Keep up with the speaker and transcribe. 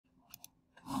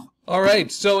All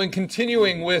right, so in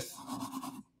continuing with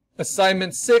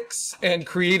assignment 6 and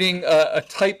creating a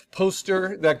type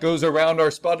poster that goes around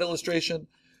our spot illustration,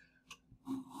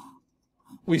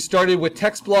 we started with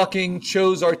text blocking,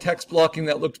 chose our text blocking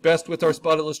that looked best with our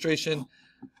spot illustration,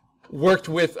 worked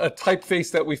with a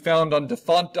typeface that we found on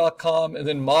dafont.com, and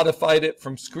then modified it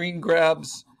from screen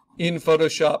grabs in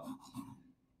Photoshop.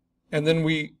 And then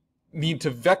we need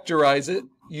to vectorize it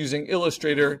using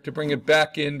Illustrator to bring it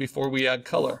back in before we add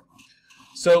color.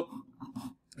 So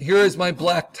here is my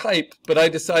black type, but I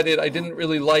decided I didn't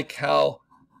really like how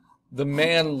the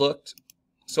man looked.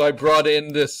 So I brought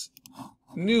in this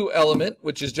new element,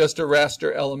 which is just a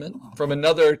raster element from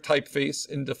another typeface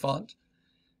in Dafont.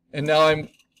 And now I'm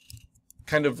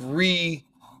kind of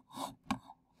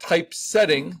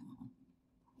re-typesetting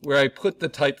where I put the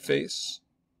typeface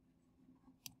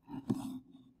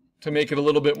to make it a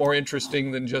little bit more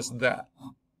interesting than just that.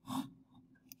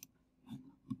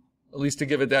 At least to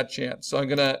give it that chance. So I'm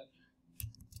going to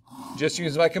just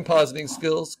use my compositing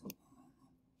skills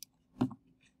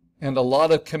and a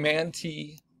lot of Command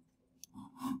T.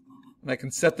 And I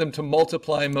can set them to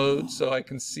multiply mode so I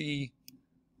can see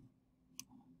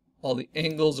all the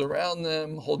angles around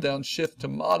them. Hold down Shift to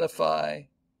modify.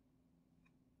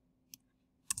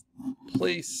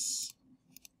 Place.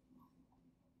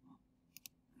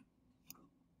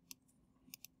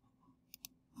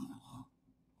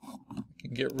 I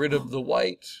can get rid of the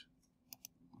white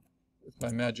with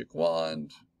my magic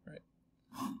wand. Right.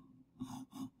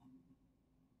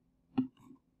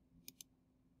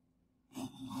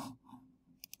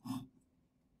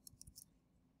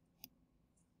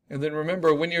 And then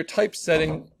remember, when you're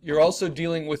typesetting, you're also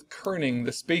dealing with kerning,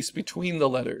 the space between the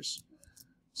letters.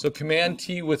 So Command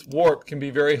T with warp can be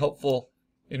very helpful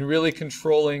in really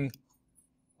controlling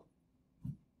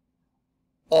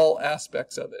all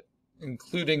aspects of it,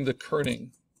 including the kerning.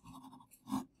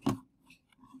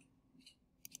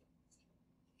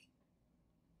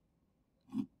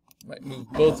 Might move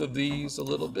both of these a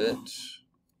little bit.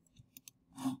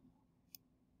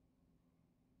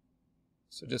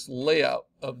 So just layout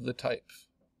of the type.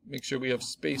 Make sure we have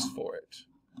space for it.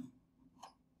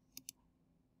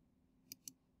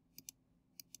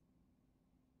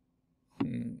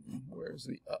 Where's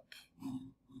the up?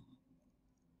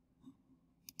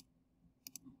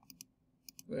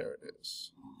 There it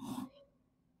is.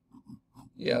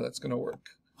 Yeah, that's going to work.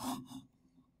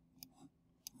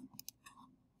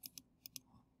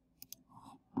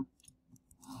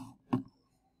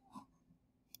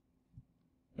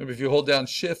 Maybe if you hold down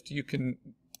Shift, you can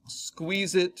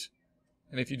squeeze it.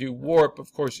 And if you do warp,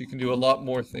 of course, you can do a lot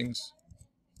more things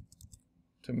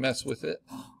to mess with it.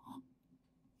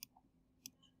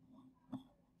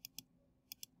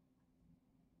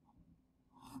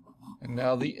 And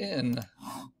now the N.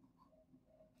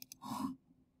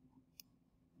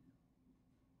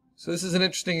 So this is an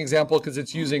interesting example because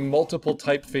it's using multiple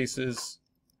typefaces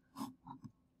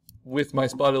with my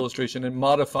spot illustration and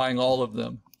modifying all of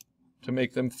them to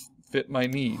make them fit my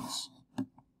needs.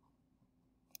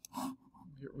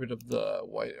 Get rid of the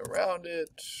white around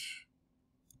it,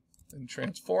 and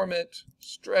transform it,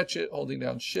 stretch it, holding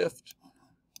down Shift,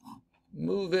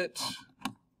 move it,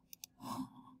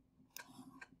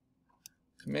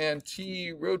 Command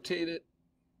T, rotate it,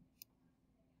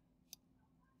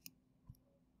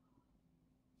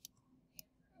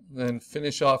 then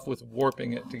finish off with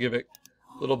warping it to give it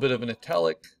a little bit of an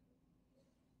italic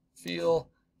feel,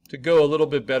 to go a little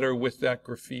bit better with that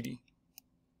graffiti.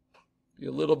 Be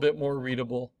a little bit more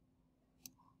readable.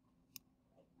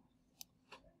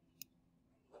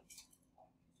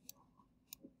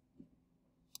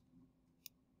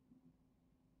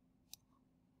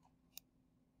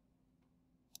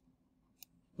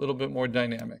 A little bit more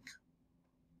dynamic.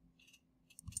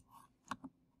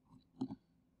 All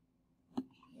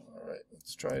right,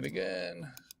 let's try it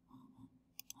again.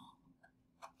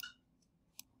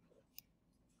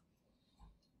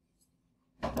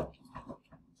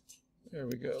 There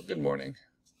we go. Good morning.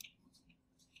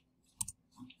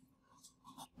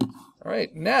 All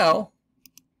right, now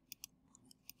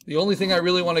the only thing I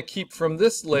really want to keep from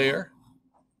this layer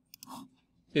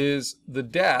is the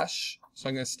dash. So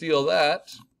I'm going to steal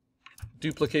that,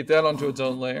 duplicate that onto its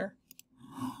own layer,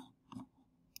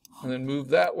 and then move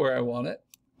that where I want it.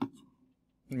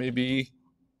 Maybe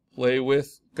play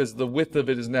with, because the width of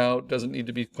it is now doesn't need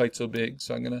to be quite so big.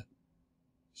 So I'm going to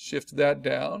shift that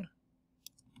down.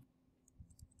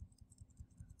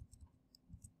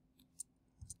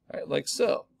 All right, like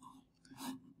so.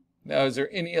 Now, is there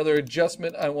any other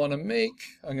adjustment I want to make?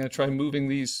 I'm going to try moving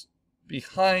these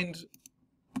behind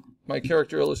my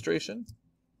character illustration.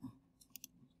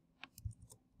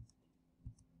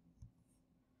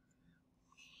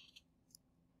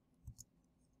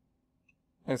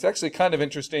 And it's actually kind of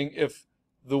interesting if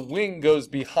the wing goes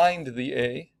behind the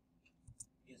A.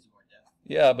 Gives more depth.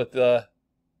 Yeah, but the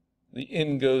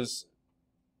in goes,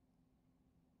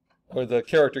 or the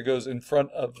character goes in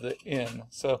front of the in.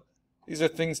 So these are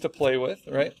things to play with,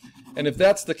 right? And if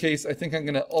that's the case, I think I'm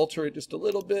going to alter it just a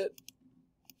little bit.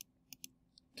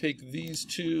 Take these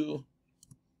two.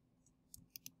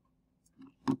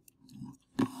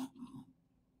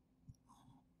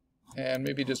 And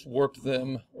maybe just warp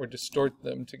them or distort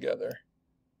them together.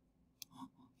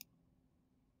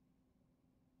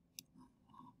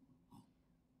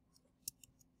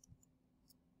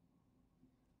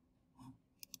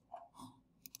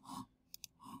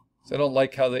 So I don't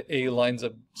like how the A lines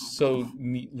up so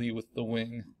neatly with the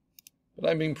wing, but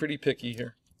I'm being pretty picky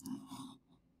here.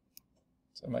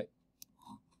 So I might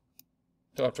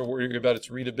don't have to worry about its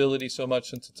readability so much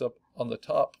since it's up on the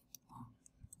top.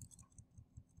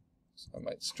 So I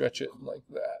might stretch it like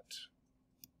that.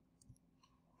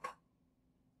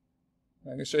 I'm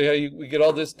going to show you how we get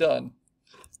all this done.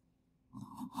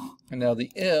 And now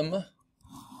the M.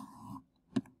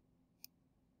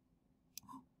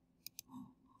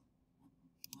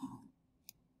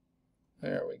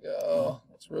 There we go.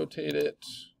 Let's rotate it.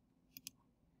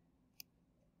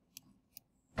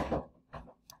 I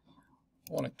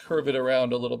want to curve it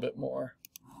around a little bit more.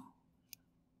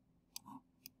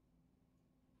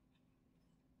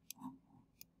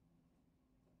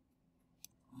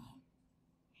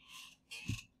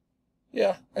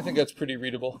 Yeah, I think that's pretty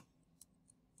readable.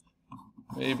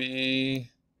 Maybe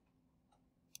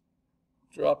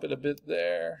drop it a bit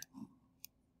there.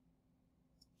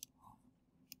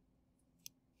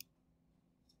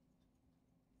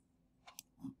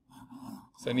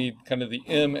 So I need kind of the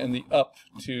M and the up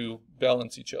to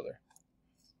balance each other.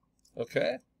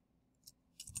 Okay.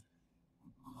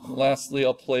 And lastly,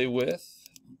 I'll play with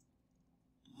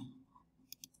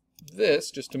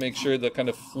this just to make sure the kind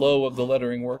of flow of the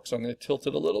lettering works. So I'm going to tilt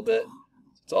it a little bit.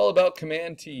 It's all about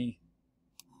Command T.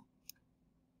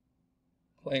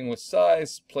 Playing with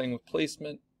size, playing with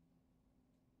placement,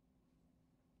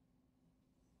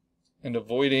 and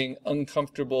avoiding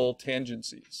uncomfortable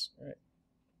tangencies. Right?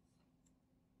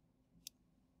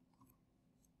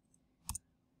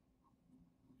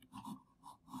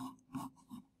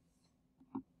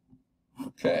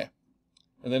 Okay.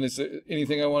 And then is there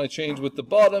anything I want to change with the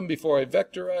bottom before I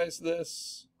vectorize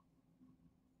this?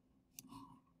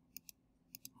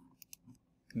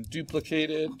 I can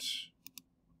duplicate it.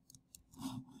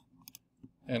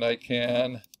 And I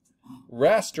can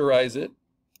rasterize it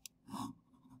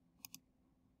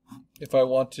if I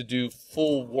want to do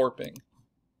full warping.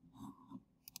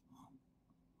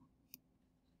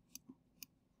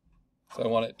 So I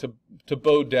want it to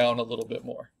bow down a little bit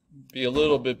more, be a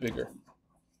little bit bigger.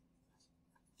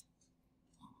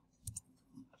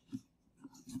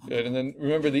 Good, and then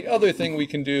remember the other thing we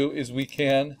can do is we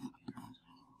can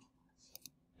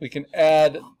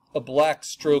add a black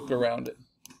stroke around it.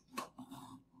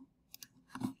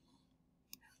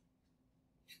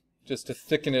 Just to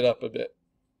thicken it up a bit.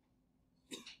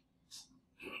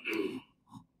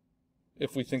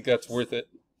 If we think that's worth it.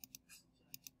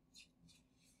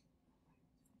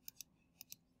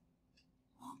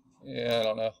 Yeah, I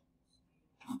don't know.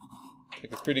 I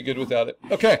think it's pretty good without it.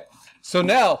 Okay, so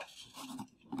now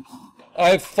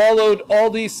I've followed all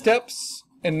these steps,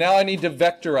 and now I need to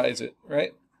vectorize it,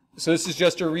 right? So this is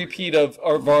just a repeat of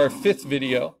our fifth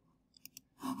video.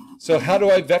 So how do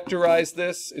I vectorize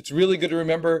this? It's really good to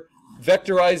remember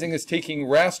vectorizing is taking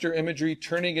raster imagery,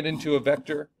 turning it into a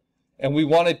vector, and we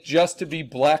want it just to be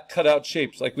black cutout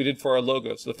shapes like we did for our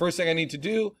logo. So the first thing I need to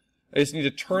do, I just need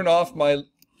to turn off my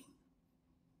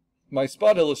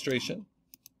spot illustration,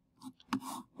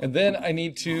 and then I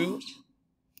need to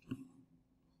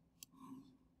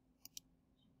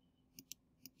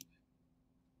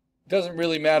doesn't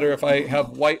really matter if I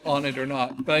have white on it or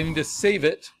not, but I need to save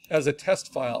it as a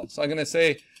test file. So I'm going to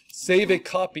say save a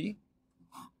copy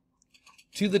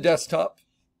to the desktop,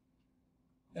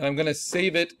 and I'm going to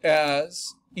save it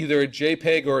as either a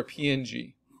JPEG or a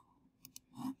PNG.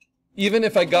 Even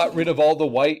if I got rid of all the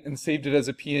white and saved it as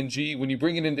a PNG, when you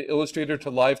bring it into Illustrator to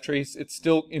live trace, it's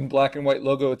still in black and white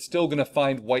logo. It's still going to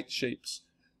find white shapes.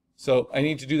 So I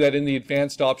need to do that in the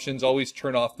advanced options. Always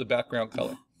turn off the background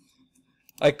color.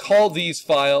 I call these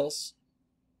files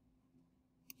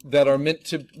that are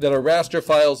raster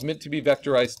files meant to be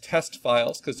vectorized test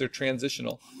files because they're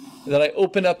transitional. And then I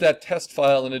open up that test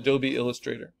file in Adobe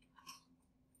Illustrator.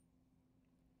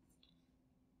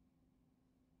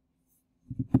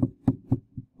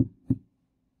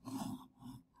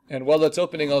 And while that's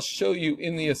opening, I'll show you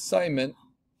in the assignment,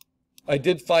 I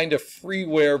did find a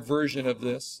freeware version of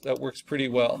this that works pretty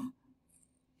well.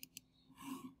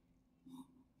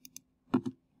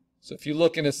 So if you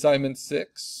look in assignment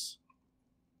 6,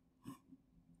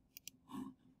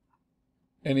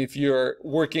 and if you're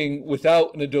working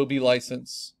without an Adobe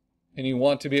license and you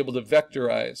want to be able to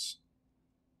vectorize,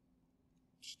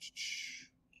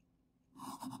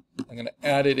 I'm going to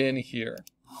add it in here.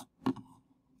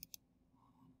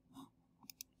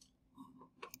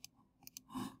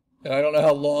 And I don't know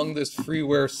how long this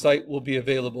freeware site will be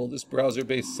available, this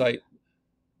browser-based site,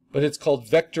 but it's called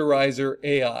Vectorizer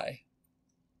AI.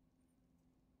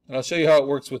 And I'll show you how it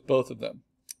works with both of them.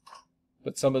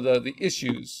 But some of the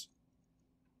issues.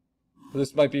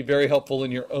 This might be very helpful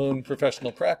in your own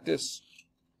professional practice.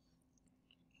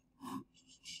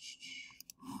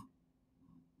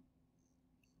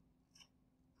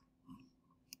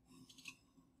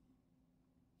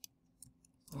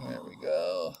 There we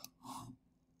go.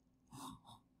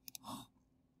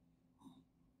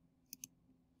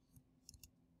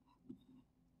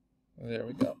 There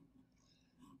we go.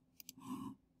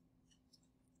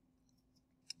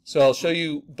 So I'll show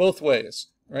you both ways,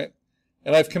 right?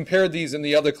 And I've compared these in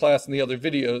the other class and the other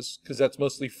videos because that's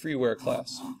mostly freeware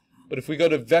class. But if we go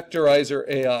to Vectorizer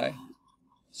AI,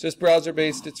 it's just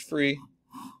browser-based, it's free.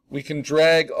 We can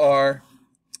drag our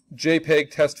JPEG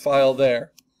test file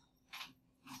there.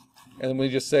 And then we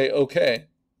just say OK.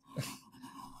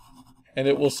 And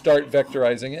it will start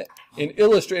vectorizing it. In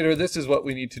Illustrator, this is what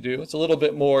we need to do. It's a little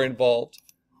bit more involved.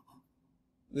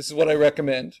 This is what I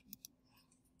recommend.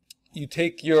 You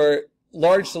take your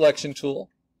large selection tool,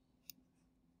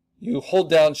 you hold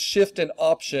down Shift and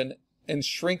Option and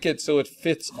shrink it so it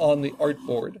fits on the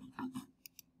artboard.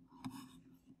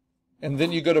 And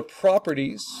then you go to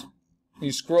Properties,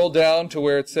 you scroll down to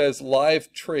where it says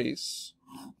Live Trace.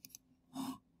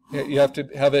 You have to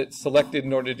have it selected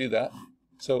in order to do that.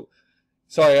 So,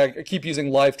 sorry, I keep using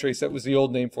Live Trace. That was the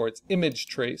old name for it. It's Image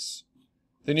Trace.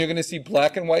 Then you're going to see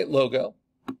black and white logo,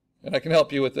 and I can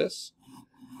help you with this.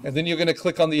 And then you're going to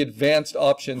click on the advanced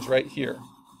options right here.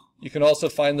 You can also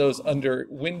find those under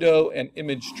Window and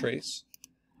Image Trace.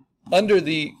 Under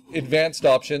the advanced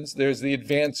options, there's the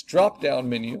advanced drop-down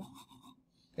menu.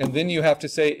 And then you have to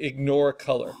say Ignore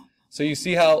Color. So you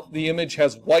see how the image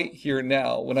has white here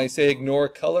now. When I say Ignore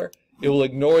Color, it will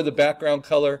ignore the background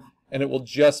color, and it will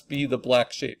just be the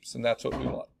black shapes. And that's what we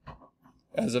want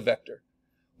as a vector.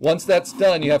 Once that's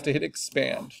done, you have to hit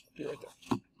Expand. Right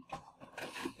there.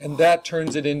 And that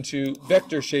turns it into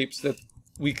vector shapes that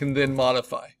we can then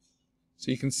modify. So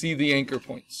you can see the anchor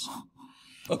points.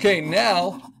 Okay,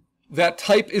 now that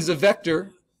type is a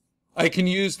vector, I can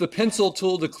use the pencil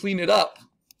tool to clean it up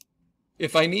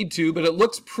if I need to, but it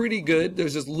looks pretty good.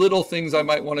 There's just little things I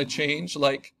might want to change,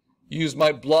 like use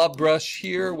my blob brush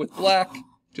here with black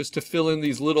just to fill in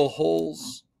these little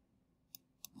holes.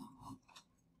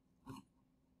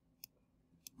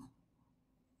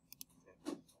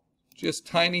 Just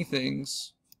tiny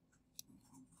things,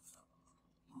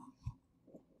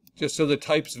 just so the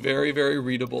type's very, very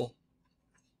readable.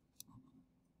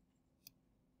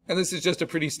 And this is just a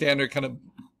pretty standard kind of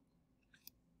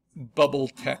bubble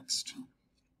text.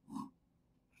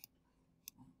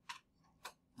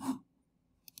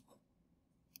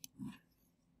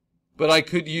 But I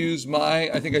could use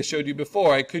my, I think I showed you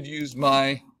before, I could use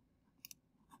my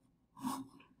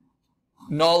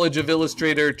knowledge of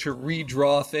Illustrator to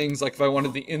redraw things, like if I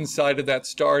wanted the inside of that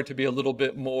star to be a little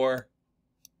bit more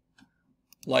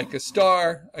like a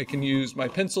star, I can use my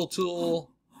pencil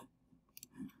tool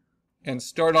and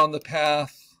start on the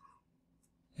path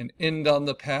and end on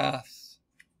the path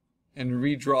and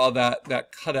redraw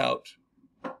that cutout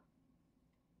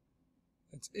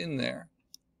that's in there,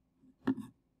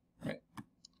 right?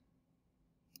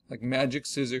 Like magic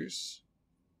scissors.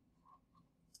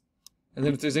 And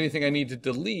then if there's anything I need to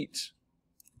delete,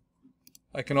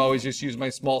 I can always just use my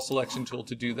small selection tool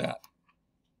to do that.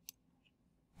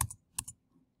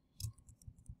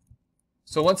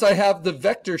 So once I have the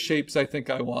vector shapes I think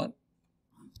I want,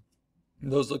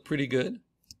 and those look pretty good.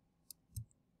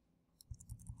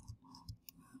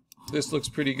 This looks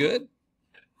pretty good.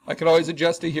 I can always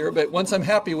adjust it here, but once I'm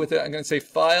happy with it, I'm going to say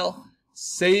File,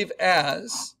 Save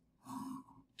As,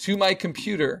 to my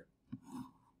computer,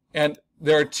 and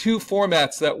there are two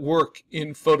formats that work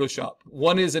in Photoshop.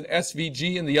 One is an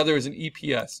SVG and the other is an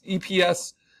EPS.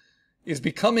 EPS is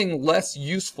becoming less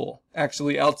useful,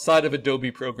 actually, outside of Adobe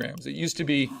programs. It used to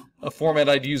be a format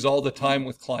I'd use all the time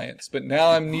with clients, but now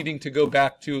I'm needing to go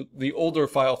back to the older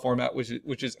file format, which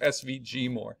is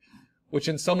SVG more, which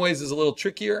in some ways is a little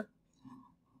trickier,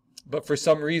 but for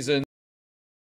some reason,